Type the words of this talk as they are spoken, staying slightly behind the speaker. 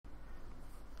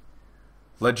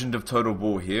Legend of Total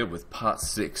War here with part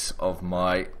 6 of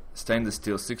my Stainless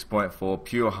Steel 6.4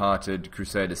 Pure-Hearted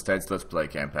Crusader States Let's Play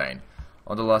campaign.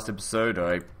 On the last episode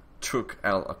I took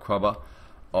Al Aqaba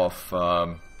off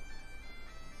the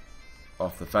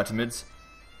Fatimids,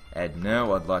 and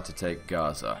now I'd like to take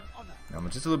Gaza. Now I'm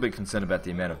just a little bit concerned about the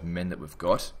amount of men that we've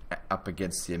got up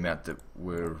against the amount that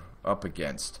we're up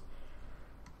against.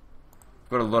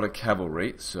 We've got a lot of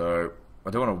cavalry, so I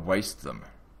don't want to waste them.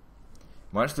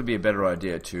 Might actually be a better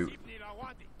idea to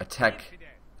attack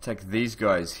these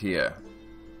guys here,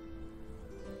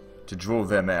 to draw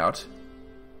them out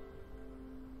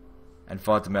and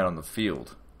fight them out on the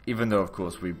field, even though of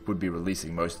course we would be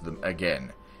releasing most of them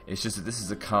again. It's just that this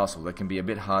is a castle that can be a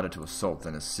bit harder to assault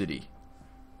than a city.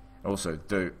 Also,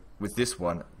 though, with this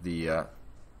one, the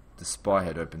spy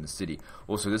had opened the city.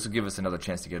 Also, this will give us another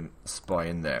chance to get a spy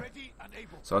in there.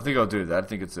 So I think I'll do that. I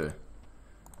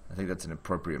think that's an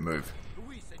appropriate move.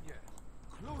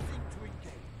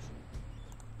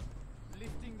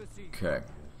 Okay,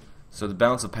 so the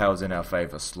balance of power is in our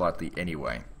favour slightly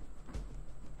anyway.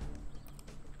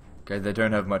 Okay, they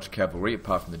don't have much cavalry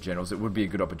apart from the generals. It would be a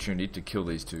good opportunity to kill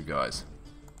these two guys,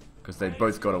 because they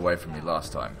both got away from me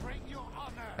last time.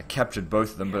 I captured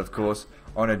both of them, but of course,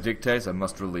 honor dictates I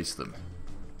must release them.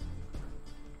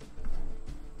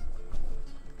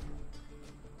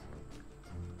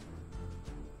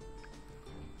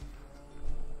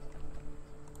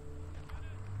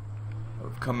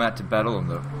 We've come out to battle on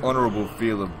the honourable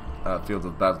field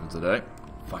of battle today.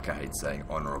 Fuck, I hate saying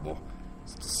honourable.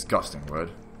 It's a disgusting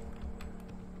word.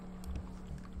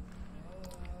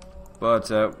 But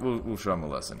we'll show them a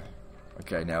lesson.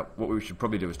 Okay, now what we should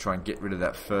probably do is try and get rid of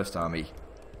that first army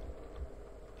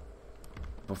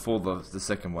before the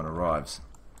second one arrives.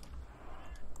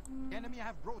 The enemy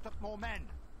have brought up more men.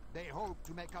 They hope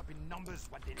to make up in numbers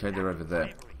what they Okay, they're over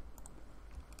there.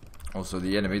 Also,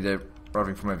 the enemy, they're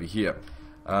arriving from over here.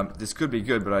 This could be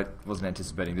good, but I wasn't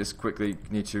anticipating this. Quickly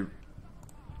need to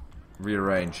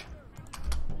rearrange.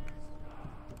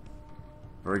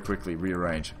 Very quickly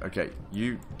rearrange. Okay,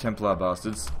 you Templar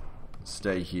bastards,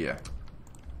 stay here.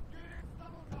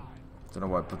 Don't know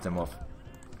why I put them off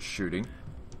shooting.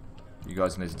 You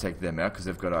guys need to take them out because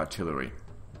they've got artillery,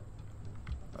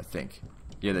 I think.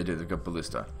 Yeah, they do. They've got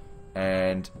ballista.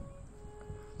 And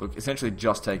look, essentially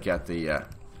just take out the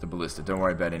ballista. Don't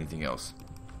worry about anything else.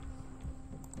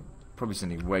 Probably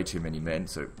sending way too many men,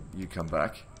 so you come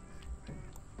back.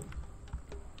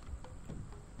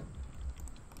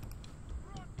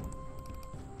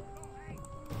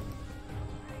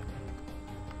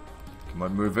 Come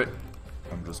on, move it.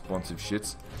 Unresponsive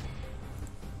shits.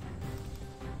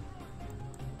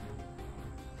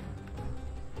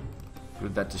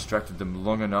 Good, that distracted them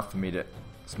long enough for me to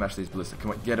smash these ballistas.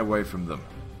 Come on, get away from them.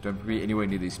 Don't be anywhere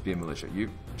near these spear militia.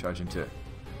 You charge into...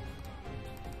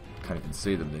 Can't even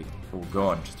see them. They're all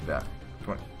gone, just about.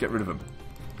 Come on, get rid of them.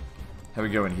 How we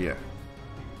go in here?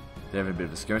 They're having a bit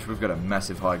of a skirmish. We've got a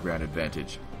massive high ground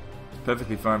advantage. It's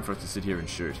perfectly fine for us to sit here and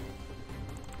shoot.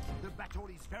 The battle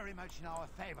is very much in our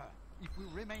favor. If we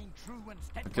remain true and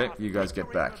steadfast, okay, you guys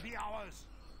get back.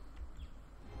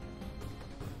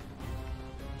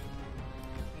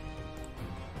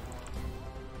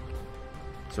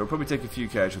 So we'll probably take a few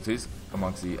casualties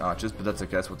amongst the archers, but that's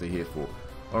okay, that's what they're here for.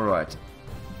 Alright,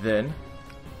 then...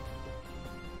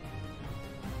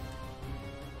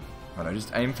 I don't know,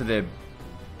 just aim for their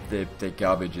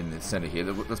garbage in the center here.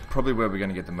 That's probably where we're going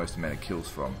to get the most amount of kills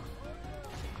from.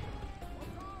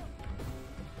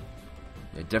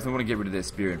 Yeah, definitely want to get rid of their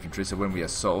spear infantry, so when we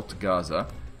assault Gaza,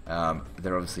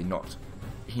 they're obviously not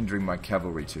hindering my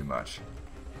cavalry too much.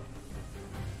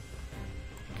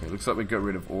 Okay, looks like we got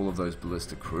rid of all of those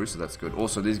ballistic crew, so that's good.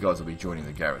 Also, these guys will be joining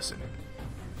the garrison.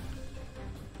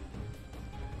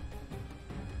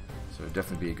 So it'd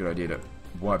definitely be a good idea to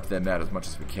wipe them out as much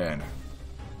as we can.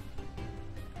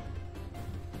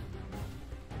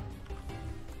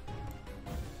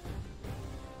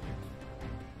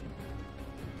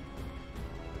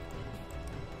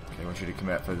 Okay, I want you to come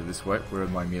out further this way. Where are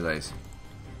my melees?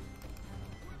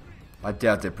 I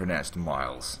doubt they're pronounced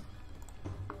miles.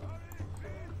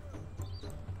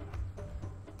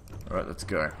 Alright, let's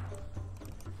go.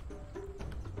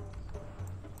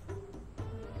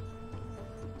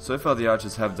 So far the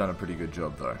archers have done a pretty good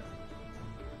job though.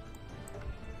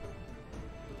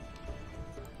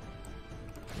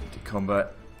 To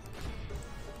combat.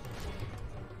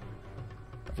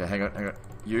 Okay, hang on.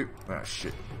 You? Oh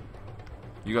shit.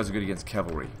 You guys are good against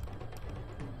cavalry.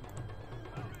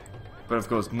 But of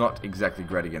course not exactly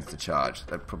great against the charge.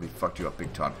 That probably fucked you up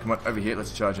big time. Come on, over here,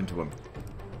 let's charge into them.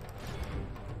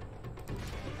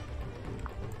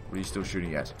 What are you still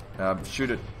shooting at?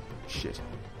 Shoot it. Shit.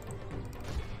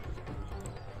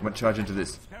 I'm gonna charge into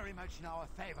this. It's very much in our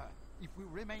favor. If we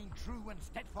remain true and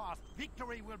steadfast,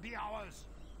 victory will be ours.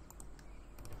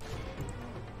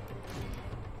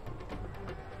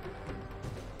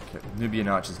 Okay, Nubian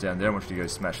archers down there. I want you to go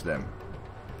smash them.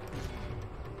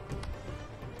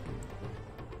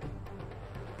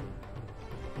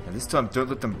 And this time, don't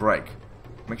let them break.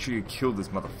 Make sure you kill this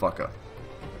motherfucker.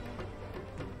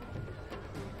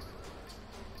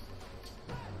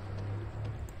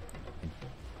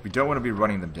 We don't want to be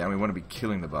running them down. We want to be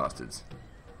killing the bastards.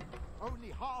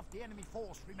 Only half the enemy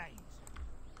force remains.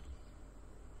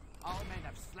 Our men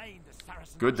have slain the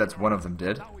Saracen. Good, that's one of them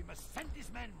dead. Now we must send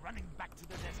these men running back to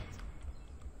the desert.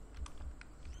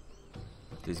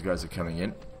 These guys are coming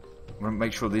in. I want to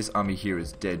make sure this army here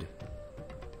is dead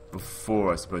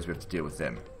before I suppose we have to deal with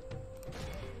them.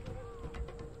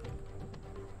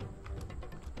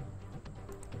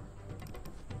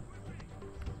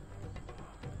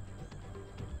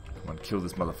 Come on, kill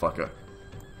this motherfucker.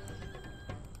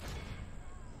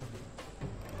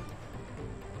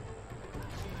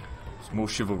 More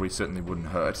chivalry certainly wouldn't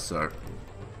hurt, so...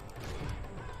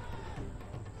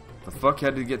 The fuck, how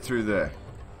did he get through there?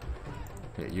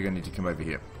 Yeah, you're gonna need to come over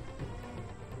here.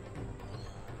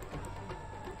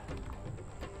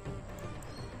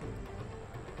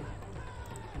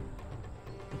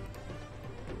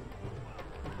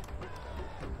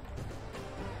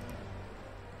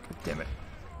 God damn it.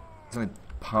 It's only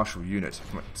a partial unit.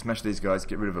 Come on, smash these guys,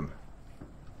 get rid of them.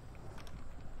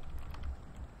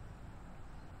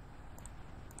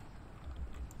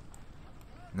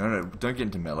 No, no, don't get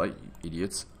into melee, you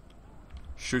idiots.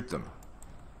 Shoot them.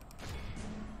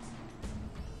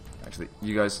 Actually,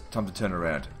 you guys, time to turn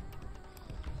around.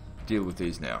 Deal with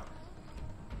these now.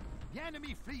 The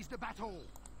enemy flees the battle.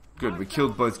 Good, we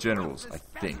killed both generals, I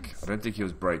think. I don't think he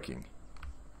was breaking.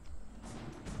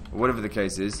 Whatever the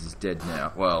case is, he's dead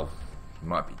now. Well, he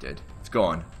might be dead. It's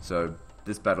gone, so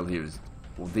this battle here is...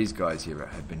 Well, these guys here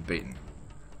have been beaten.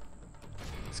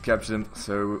 Let's capture them,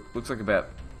 so looks like about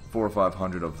 400 or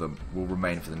 500 of them will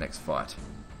remain for the next fight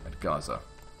at Gaza.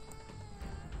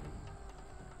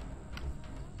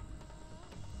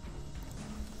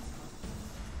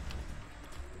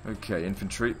 Okay,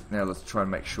 infantry. Now let's try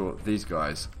and make sure these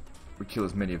guys, we kill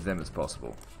as many of them as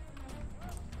possible.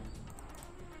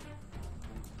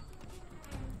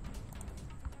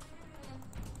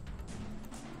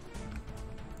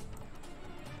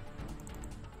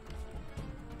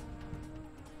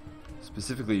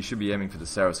 Specifically, you should be aiming for the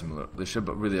Saracen militia,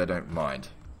 but really I don't mind.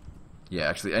 Yeah,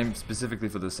 actually aim specifically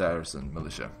for the Saracen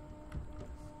militia.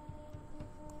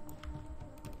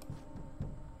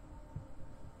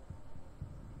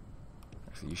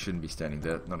 Actually, you shouldn't be standing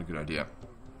there, not a good idea.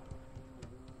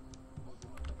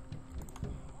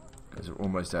 Guys are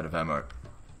almost out of ammo.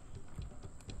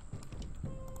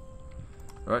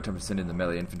 Alright, time to send in the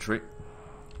melee infantry.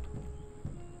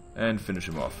 And finish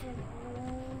them off.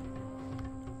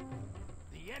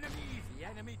 The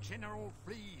enemy general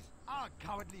flees. Our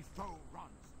cowardly foe runs.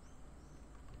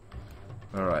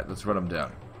 Alright, let's run them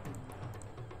down.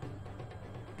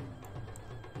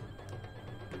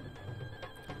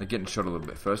 They're getting shot a little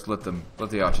bit first. Let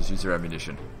the archers use their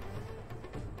ammunition.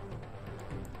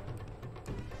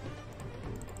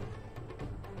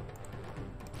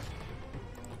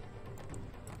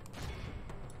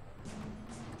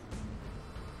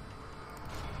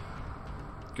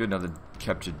 Good, another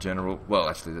captured general. Well,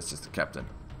 actually, that's just the captain.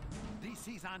 This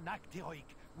is an act heroic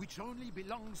which only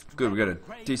belongs to Good, we got a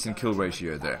decent kill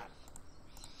ratio there.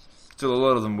 Still, a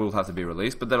lot of them will have to be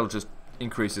released, but that'll just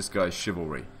increase this guy's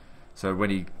chivalry. So when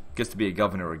he gets to be a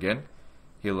governor again,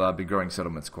 he'll be growing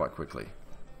settlements quite quickly.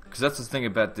 Because that's the thing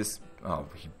about this... Oh,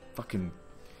 he fucking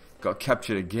got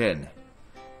captured again.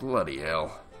 Bloody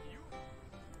hell.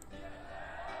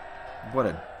 What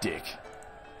a dick.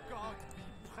 God be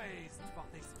praised for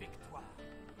this victoire.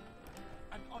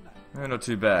 An honor. Not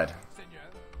too bad. Seigneur.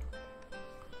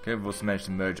 Okay, we've also managed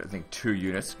to merge, I think, 2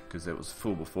 units, because it was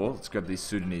full before. Let's grab these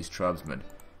Sudanese tribesmen.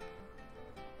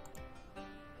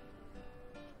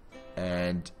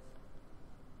 And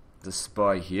the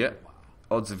spy here.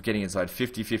 Odds of getting inside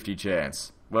 50-50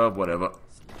 chance. Well, whatever.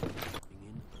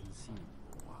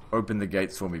 Open the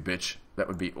gates for me, bitch. That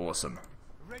would be awesome.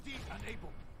 Ready and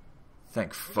able.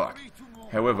 Thank fuck.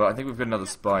 However, I think we've got another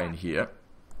spy in here.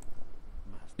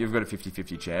 You've got a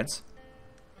 50-50 chance.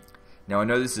 Now, I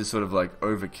know this is sort of like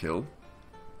overkill.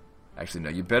 Actually, no.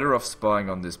 You're better off spying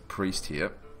on this priest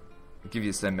here. It'll give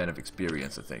you the same amount of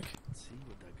experience, I think.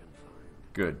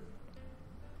 Good.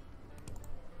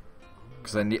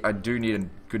 Because I do need a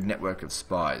good network of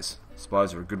spies.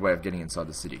 Spies are a good way of getting inside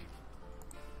the city.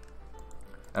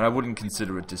 And I wouldn't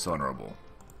consider it dishonorable.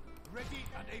 Ready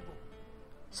and able.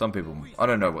 Some people, I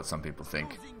don't know what some people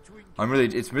think.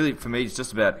 It's really, for me, it's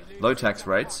just about low tax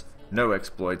rates, no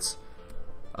exploits,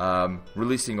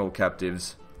 releasing all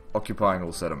captives, occupying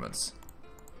all settlements.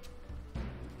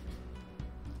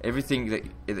 Everything that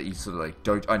you sort of like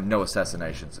don't, no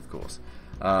assassinations, of course.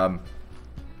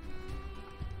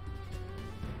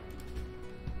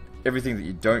 Everything that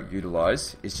you don't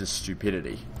utilize is just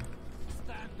stupidity.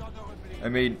 I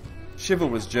mean,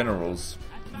 chivalrous generals,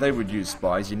 they would use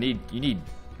spies. You need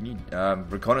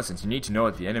reconnaissance. You need to know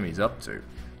what the enemy's up to.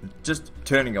 Just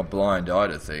turning a blind eye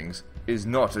to things is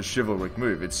not a chivalric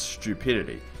move. It's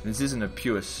stupidity. This isn't a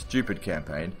pure stupid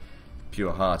campaign.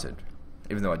 Pure-hearted.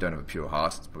 Even though I don't have a pure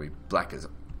heart, it's probably black as,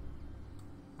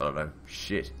 I don't know,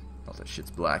 shit. Not that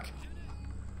shit's black.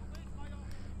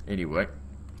 Anyway.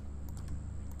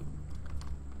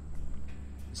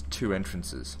 There's 2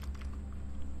 entrances.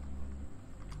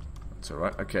 That's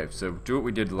alright. Okay, so do what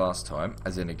we did last time,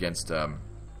 as in against that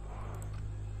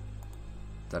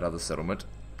other settlement.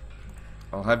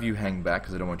 I'll have you hang back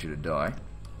because I don't want you to die.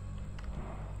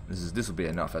 This will be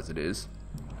enough as it is.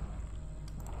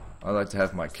 I like to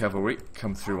have my cavalry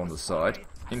come through on the side,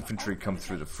 infantry come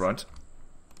through the front.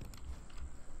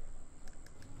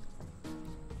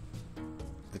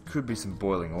 There could be some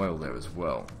boiling oil there as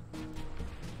well.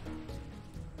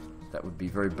 That would be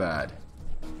very bad.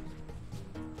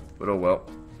 But oh well.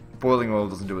 Boiling oil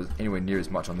doesn't do anywhere near as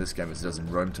much on this game as it does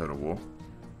in Rome Total War.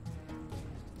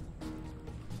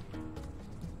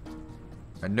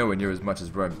 And nowhere near as much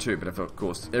as Rome 2, but of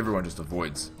course everyone just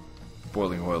avoids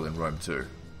boiling oil in Rome 2.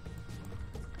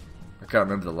 I can't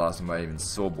remember the last time I even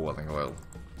saw boiling oil.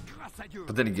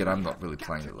 But then again, I'm not really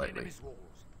playing it lately.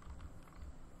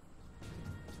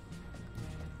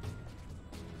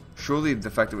 Surely the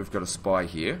fact that we've got a spy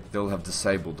here, they'll have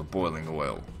disabled the boiling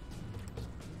oil.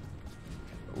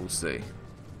 We'll see.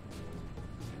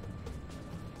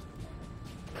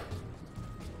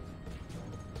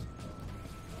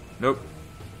 Nope.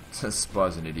 This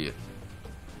spy's an idiot.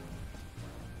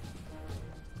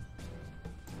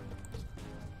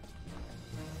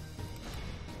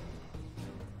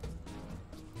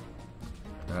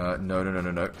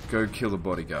 No. Go kill the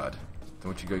bodyguard. Don't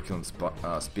want you to go killing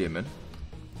spearmen.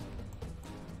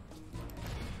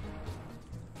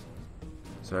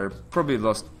 So, probably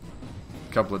lost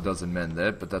a couple of dozen men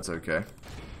there, but that's okay.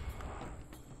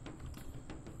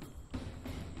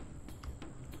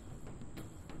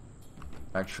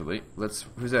 Actually,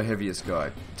 who's our heaviest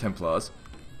guy? Templars.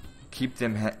 Keep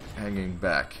them hanging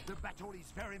back.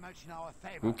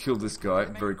 We'll kill this guy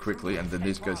very quickly, and then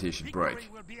these guys here should break.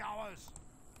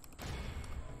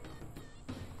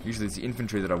 Usually it's the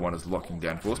infantry that I want as locking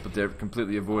down force, but they're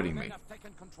completely avoiding me.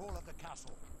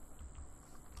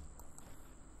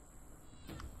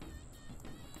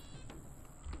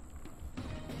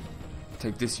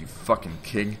 Take this, you fucking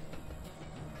king.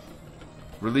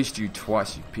 Released you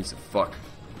twice, you piece of fuck.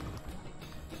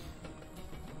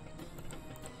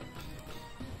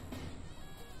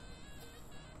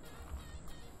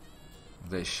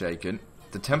 They're shaken.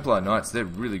 The Templar Knights, they're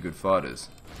really good fighters.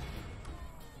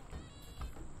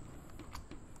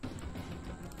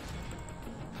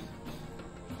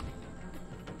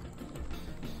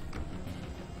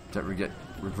 Don't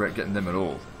regret getting them at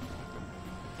all.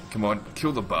 Come on,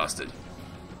 kill the bastard.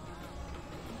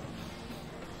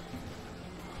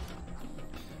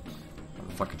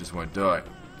 Motherfucker just won't die.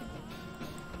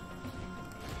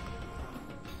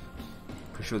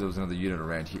 Pretty sure there was another unit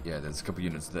around here. Yeah, there's a couple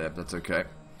units there, but that's okay.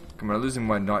 Come on, I'm losing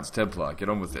my Knights Templar. Get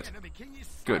on with it.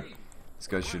 Good. This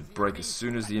guy should break as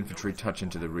soon as the infantry touch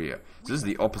into the rear. So this is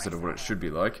the opposite of what it should be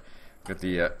like. Got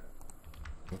the,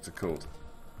 what's it called?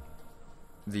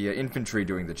 The infantry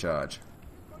doing the charge.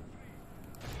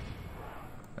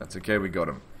 That's okay, we got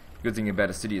him. Good thing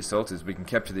about a city assault is we can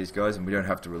capture these guys and we don't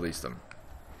have to release them.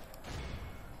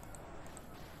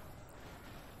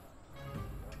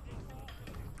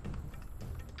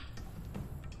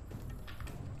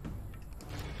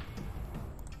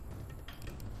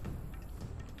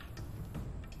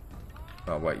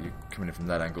 Oh wait, you're coming in from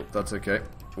that angle. That's okay.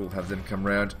 We'll have them come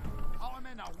round.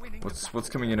 What's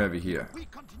coming in over here?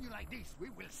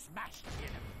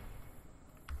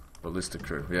 Ballista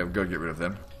crew. Yeah, we've got to get rid of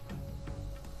them.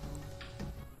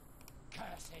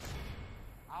 Curses!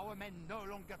 Our men no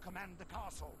longer command the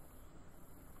castle.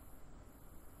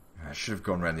 I should have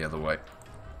gone round the other way.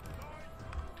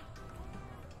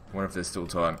 Wonder if there's still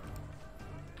time.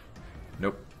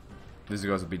 Nope. These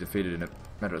guys will be defeated in a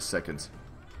matter of seconds.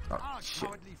 Oh, our shit.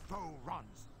 cowardly foe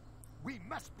runs. We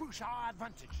must push our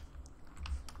advantage.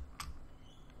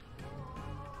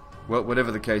 Well,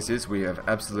 whatever the case is, we have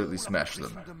absolutely smashed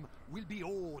them. Christendom will be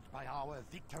awed by our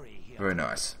victory here. Very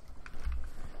nice.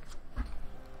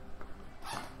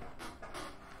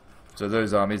 So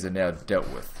those armies are now dealt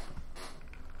with.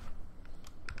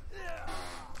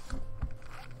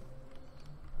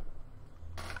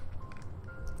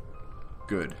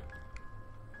 Good.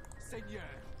 Seigneur,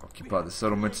 Occupy the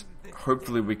settlement.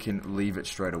 Hopefully we can leave it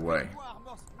straight away.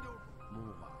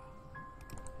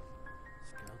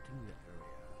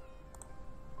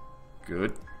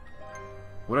 Good.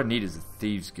 What I need is a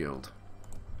Thieves Guild.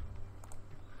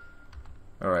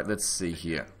 Alright, let's see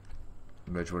here.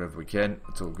 Merge whatever we can.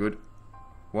 It's all good.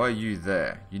 Why are you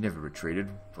there? You never retreated.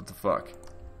 What the fuck?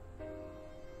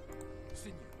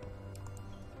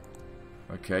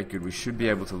 Okay, good. We should be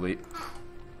able to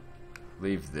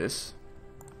leave this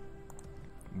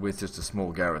with just a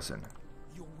small garrison.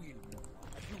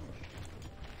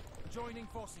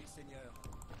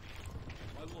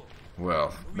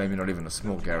 Well, maybe not even a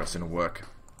small garrison will work.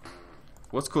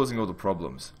 What's causing all the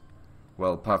problems?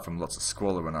 Well, apart from lots of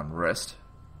squalor and unrest.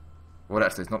 Well,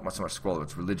 actually, it's not so much squalor,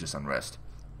 it's religious unrest.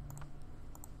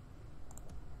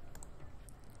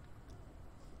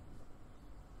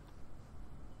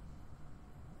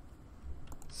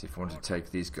 See if I want to take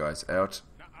these guys out.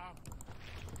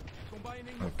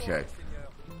 Okay.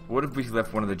 What if we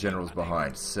left one of the generals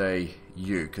behind? Say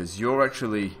you, because you're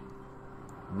actually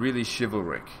really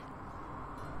chivalric.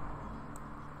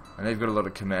 I know you've got a lot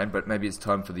of command, but maybe it's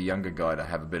time for the younger guy to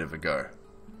have a bit of a go.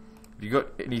 Have you got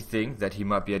anything that he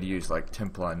might be able to use, like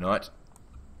Templar Knight?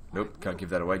 Nope, can't give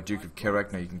that away. Duke of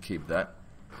Kerak, no, you can keep that.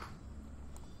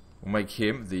 We'll make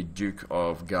him the Duke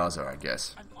of Gaza, I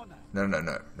guess.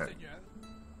 No.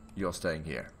 You're staying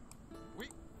here.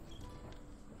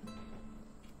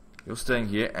 You're staying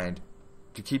here, and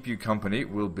to keep you company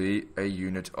will be a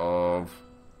unit of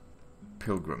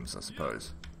pilgrims, I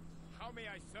suppose.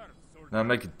 Now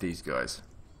make it these guys.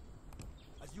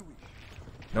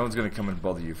 No one's going to come and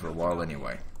bother you for a while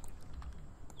anyway.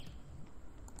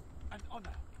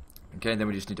 Okay, and then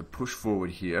we just need to push forward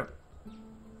here.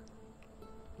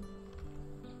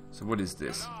 So what is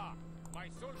this?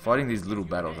 Fighting these little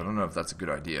battles, I don't know if that's a good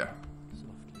idea.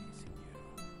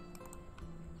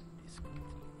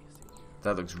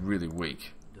 That looks really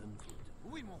weak.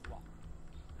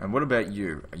 And what about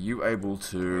you? Are you able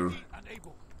to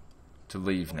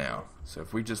leave now? So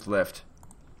if we just left...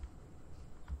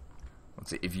 Let's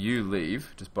see, if you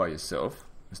leave just by yourself,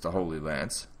 Mr. Holy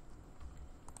Lance.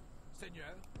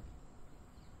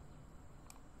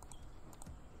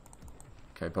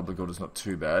 Okay, public order's not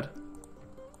too bad.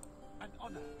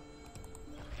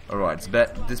 Alright, it's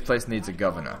about this place needs a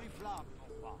governor.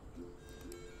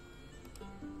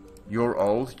 You're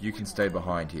old, you can stay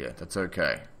behind here. That's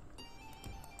okay.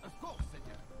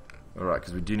 Alright,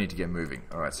 because we do need to get moving.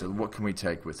 Alright, so what can we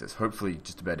take with us? Hopefully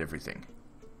just about everything.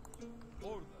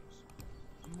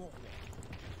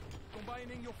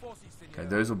 Okay,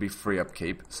 those will be free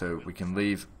upkeep, so we can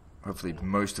leave, hopefully,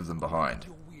 most of them behind.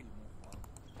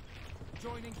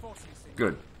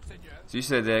 Good. So you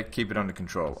stay there, keep it under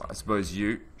control. I suppose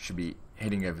you should be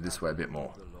heading over this way a bit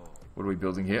more. What are we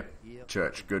building here?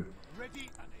 Church, good.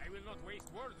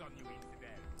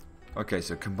 Okay,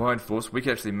 so combined force, we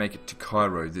can actually make it to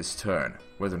Cairo this turn.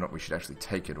 Whether or not we should actually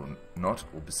take it or not,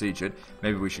 or besiege it,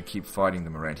 maybe we should keep fighting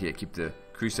them around here, keep the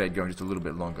crusade going just a little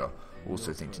bit longer.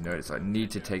 Also thing to notice, I need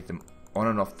to take them on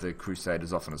and off the crusade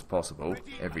as often as possible,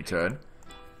 every turn.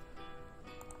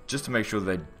 Just to make sure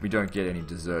that we don't get any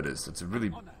deserters. It's a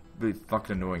really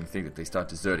fucking annoying thing that they start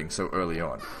deserting so early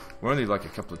on. We're only like a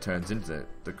couple of turns into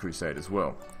the crusade as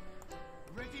well.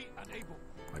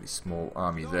 Mighty small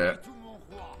army there.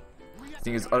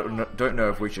 Thing is, I don't know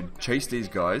if we should chase these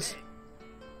guys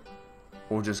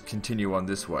or just continue on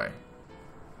this way.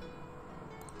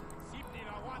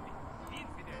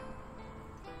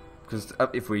 Because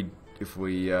if we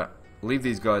leave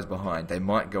these guys behind, they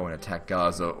might go and attack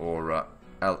Gaza or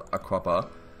Al-Aqaba,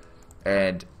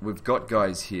 and we've got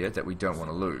guys here that we don't want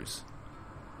to lose.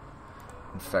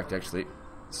 In fact, actually,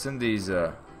 send these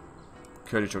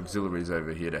Kurdish auxiliaries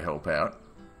over here to help out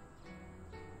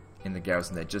in the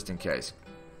garrison there, just in case.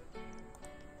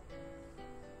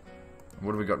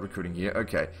 What have we got recruiting here?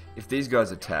 Okay, if these guys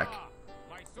attack,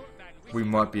 we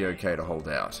might be okay to hold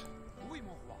out.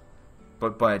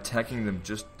 But by attacking them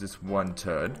just this one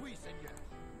turn,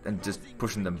 and just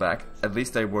pushing them back, at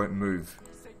least they won't move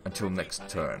until next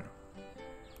turn.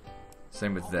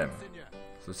 Same with them.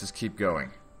 So let's just keep going.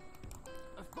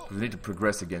 We need to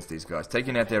progress against these guys.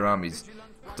 Taking out their armies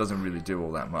doesn't really do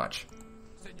all that much.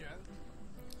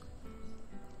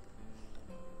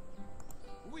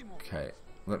 Okay,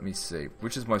 let me see.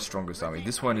 Which is my strongest army?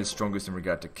 This one is strongest in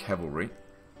regard to cavalry.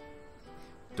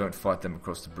 Don't fight them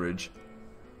across the bridge.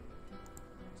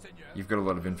 You've got a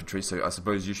lot of infantry, so I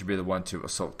suppose you should be the one to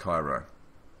assault Cairo.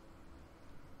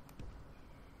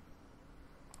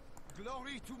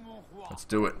 Let's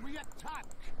do it.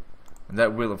 And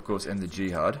that will, of course, end the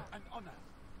jihad.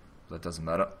 That doesn't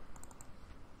matter.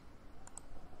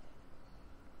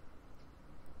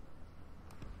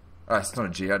 Ah, it's not a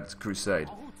jihad, it's a crusade.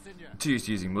 I'm too used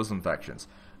to using Muslim factions.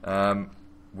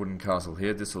 Wooden castle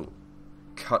here. This will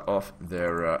cut off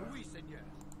their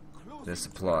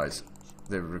supplies,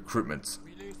 their recruitments.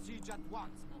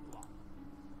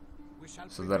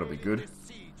 So that'll be good.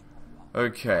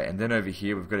 Okay, and then over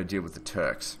here we've got to deal with the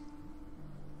Turks.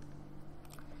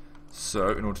 So,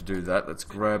 in order to do that, let's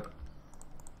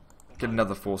get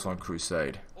another force on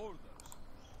crusade.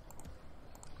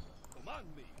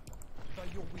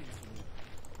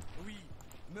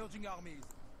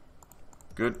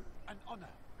 Good.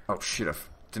 Oh shit, I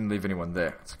didn't leave anyone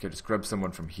there. It's okay, just grab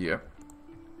someone from here.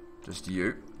 Just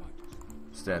you.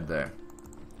 Stand there.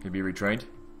 Can you be retrained?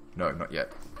 No, not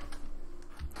yet.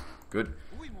 Good.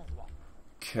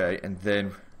 Okay, and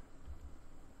then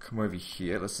come over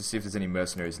here. Let's just see if there's any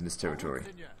mercenaries in this territory.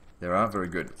 There are? Very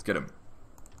good. Let's get them.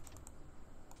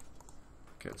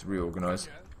 Okay, let's reorganize.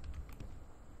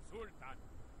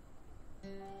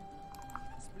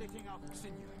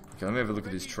 Okay, let me have a look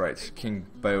at his traits. King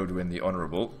Baodwin the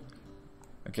Honourable.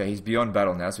 Okay, he's beyond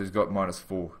battle now, so he's got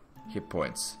 -4 hit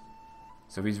points.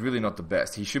 So he's really not the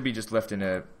best. He should be just left in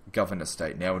a governor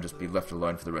state now and just be left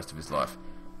alone for the rest of his life.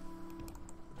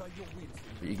 But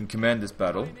you can command this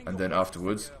battle, and then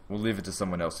afterwards, we'll leave it to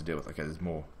someone else to deal with. Okay, there's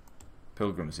more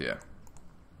pilgrims here.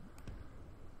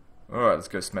 Alright, let's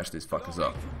go smash these fuckers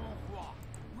up.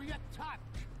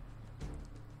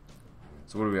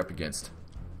 So what are we up against?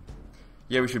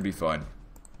 Yeah, we should be fine.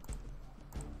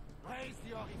 Raise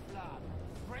your flag.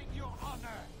 Bring your honor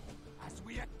as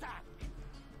we attack.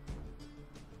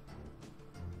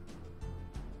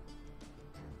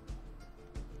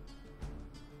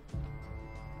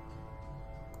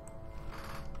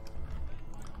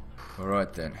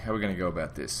 Alright then, how are we going to go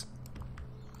about this?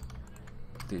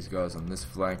 Put these guys on this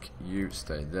flank, you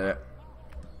stay there.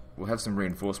 We'll have some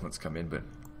reinforcements come in, but...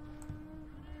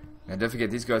 And don't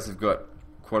forget, these guys have got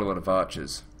quite a lot of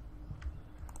archers.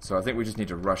 So I think we just need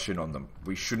to rush in on them.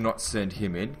 We should not send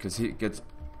him in, because if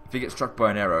he gets struck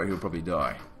by an arrow, he'll probably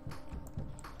die.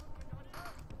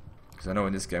 Because I know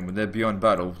in this game, when they're beyond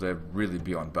battle, they're really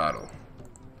beyond battle.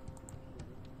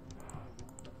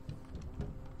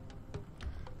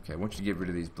 Okay, I want you to get rid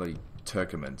of these bloody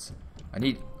Turkomans. I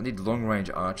need long-range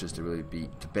archers to really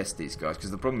to best these guys,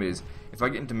 because the problem is, if I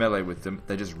get into melee with them,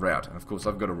 they just rout, and of course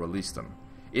I've got to release them.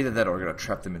 Either that or I've got to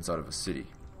trap them inside of a city.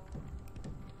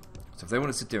 So if they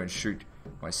want to sit there and shoot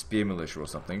my spear militia or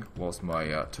something, whilst my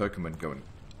Turkoman go and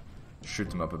shoot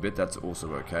them up a bit, that's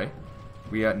also okay.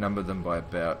 We outnumber them by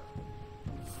about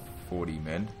 40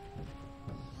 men.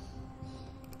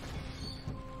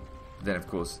 Then of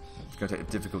course, it's going to take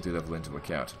the difficulty level into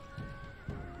account.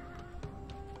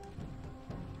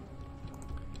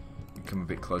 You come a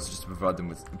bit closer just to provide them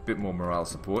with a bit more morale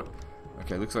support.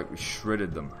 Okay, looks like we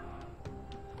shredded them.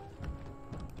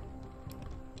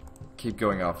 Keep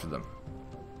going after them.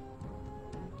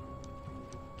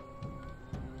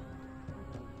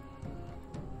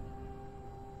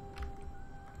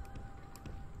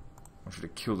 I should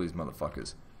have killed these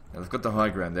motherfuckers. Now they've got the high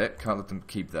ground there. Can't let them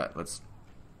keep that. Let's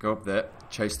go up there.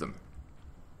 Chase them.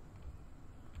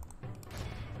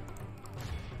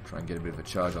 Try and get a bit of a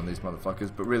charge on these motherfuckers.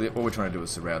 But really, all we're trying to do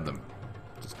is surround them.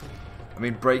 I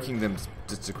mean, breaking them is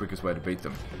just the quickest way to beat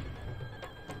them.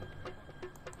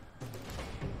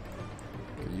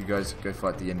 You guys go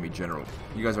fight the enemy general.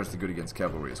 You guys are actually good against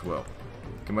cavalry as well.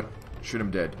 Come on, shoot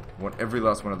them dead. I want every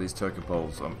last one of these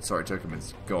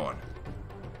Turkomans gone.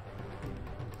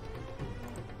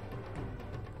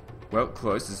 Well,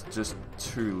 close. There's just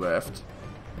 2 left.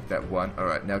 Like that one.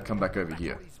 Alright, now come back over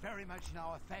here. Is very much in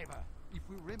our favor. If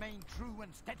we remain true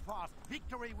and steadfast,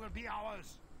 victory will be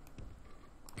ours.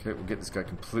 Okay, we'll get this guy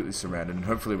completely surrounded and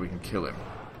hopefully we can kill him.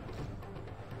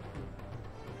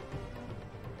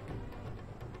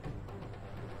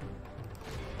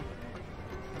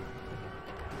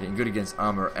 Getting good against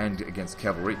armor and against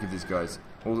cavalry. Give these guys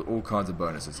all kinds of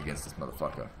bonuses against this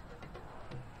motherfucker.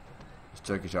 These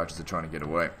Turkish archers are trying to get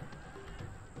away.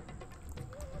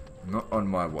 Not on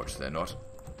my watch, they're not.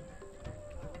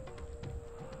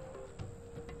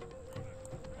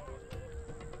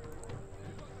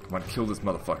 Come on, kill this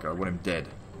motherfucker. I want him dead.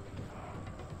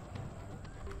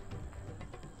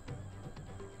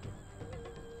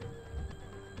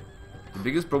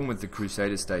 biggest problem with the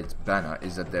Crusader State's banner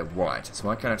is that they're white, so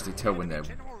I can't actually tell when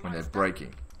they're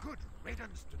breaking.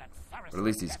 But at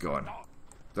least he's gone.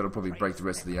 That'll probably break the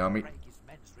rest of the army.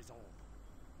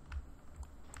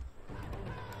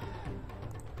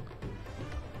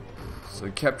 So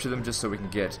capture them just so we can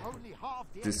get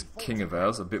this king of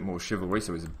ours a bit more chivalry,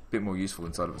 so he's a bit more useful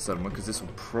inside of the settlement, because this will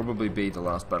probably be the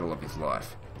last battle of his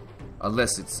life.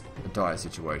 Unless it's a dire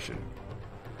situation.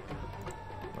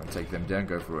 Want to take them down?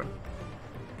 Go for it.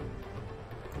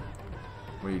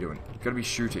 What are you doing? You've got to be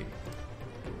shooting.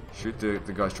 Shoot the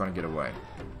guys trying to get away.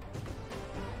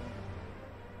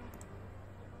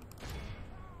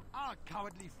 Our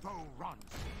cowardly foe runs.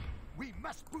 We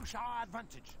must push our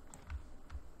advantage.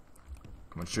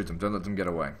 Come on, shoot them. Don't let them get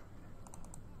away.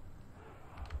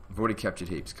 I've already captured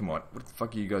heaps. Come on. What the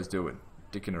fuck are you guys doing?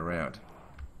 Dicking around.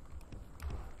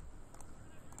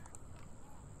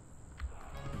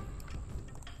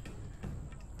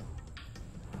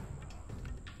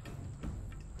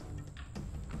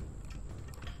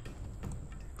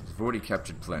 I've already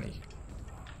captured plenty.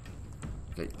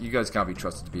 Okay, you guys can't be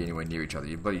trusted to be anywhere near each other.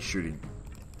 You're bloody shooting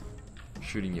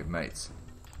your mates.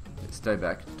 Okay, stay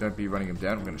back. Don't be running them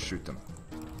down. I'm going to shoot them.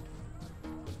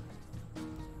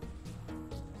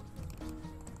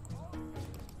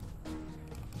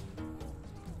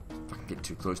 Fucking get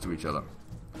too close to each other.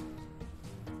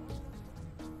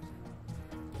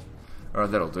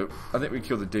 Alright, that'll do. I think we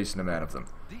killed a decent amount of them.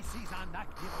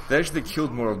 They actually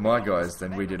killed more of my guys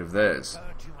than we did of theirs.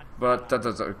 But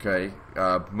that's okay.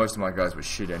 Most of my guys were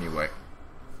shit anyway.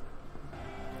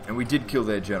 And we did kill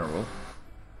their general.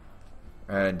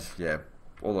 And, yeah,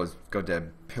 all those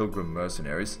goddamn pilgrim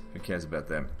mercenaries. Who cares about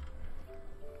them?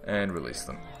 And release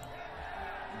them.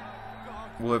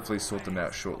 We'll hopefully sort them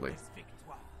out shortly.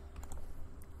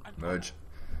 Merge.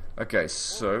 Okay,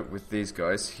 so, with these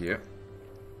guys here,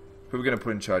 who are we going to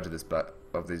put in charge of these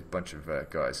bunch of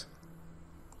guys?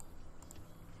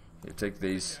 Here, take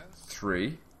these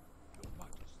 3.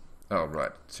 Oh,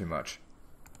 right. Too much.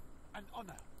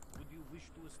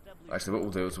 Actually, what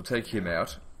we'll do is we'll take him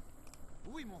out.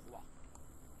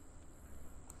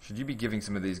 Should you be giving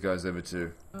some of these guys over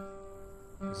to...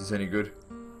 Is this any good?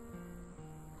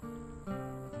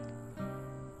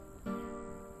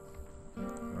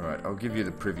 Alright, I'll give you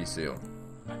the Privy Seal.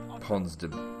 Pons de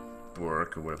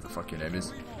Bourg, or whatever the fuck your name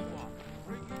is.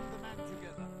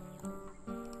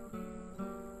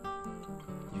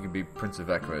 You can be Prince of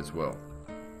Acre as well.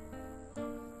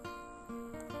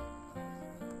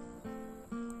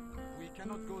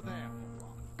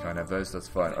 Can't have those, that's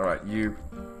fine. Alright, you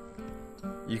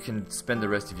can spend the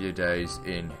rest of your days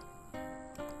in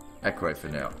Acre for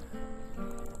now.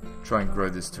 Try and grow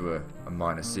this to a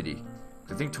minor city.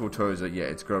 I think Tortosa, yeah,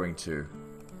 it's growing to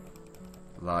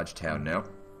a large town now.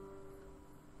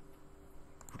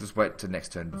 We'll just wait till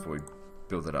next turn before we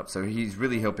build it up. So he's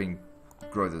really helping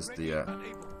grow this, the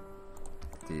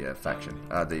faction.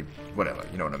 The whatever,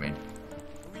 you know what I mean.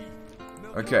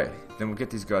 Okay, then we'll get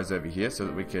these guys over here so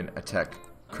that we can attack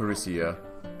Crusader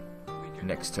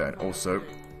next turn. Also,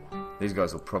 these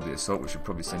guys will probably assault. We should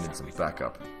probably send in some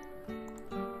backup.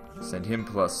 Send him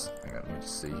plus... Hang on, let me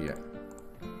just see here.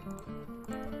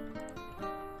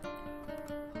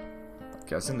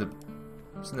 Okay, I'll send the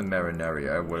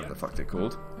Marinario, whatever the fuck they're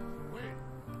called.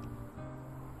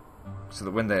 So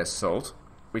that when they assault,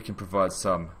 we can provide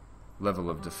some level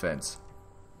of defense.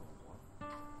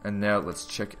 And now let's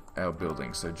check our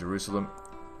buildings. So Jerusalem.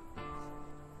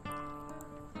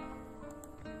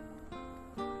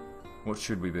 What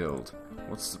should we build?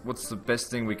 What's the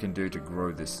best thing we can do to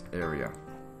grow this area?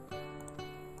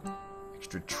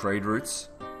 Extra trade routes.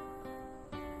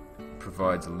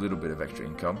 Provides a little bit of extra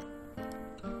income.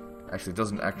 Actually, it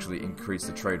doesn't actually increase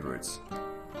the trade routes.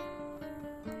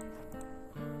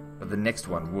 But the next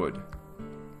one would.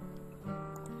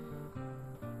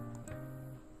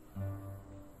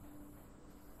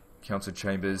 Council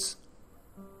chambers.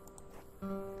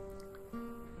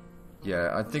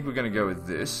 Yeah, I think we're going to go with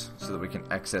this so that we can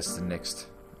access the next...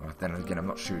 Oh, then again, I'm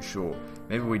not too sure.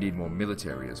 Maybe we need more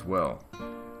military as well.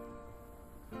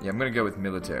 Yeah, I'm going to go with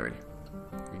military.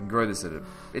 We can grow this at a...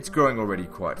 It's growing already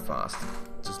quite fast.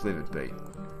 Just leave it be.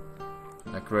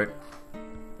 Is that correct?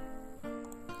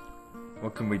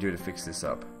 What can we do to fix this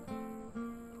up?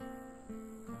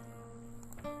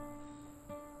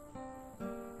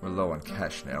 We're low on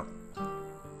cash now.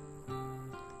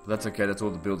 But that's okay, that's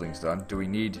all the buildings done. Do we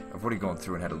need... I've already gone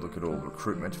through and had a look at all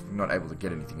recruitment. I'm not able to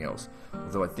get anything else.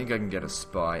 Although I think I can get a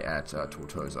spy at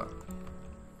Tortosa.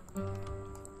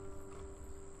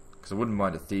 Because I wouldn't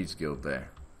mind a thieves guild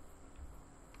there.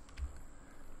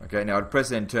 Okay, now I'd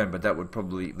press end turn, but that would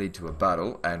probably lead to a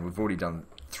battle. And we've already done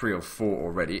 3 or 4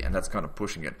 already, and that's kind of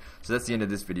pushing it. So that's the end of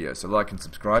this video. So like and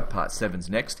subscribe. Part 7's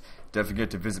next. Don't forget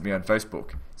to visit me on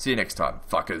Facebook. See you next time,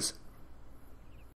 fuckers.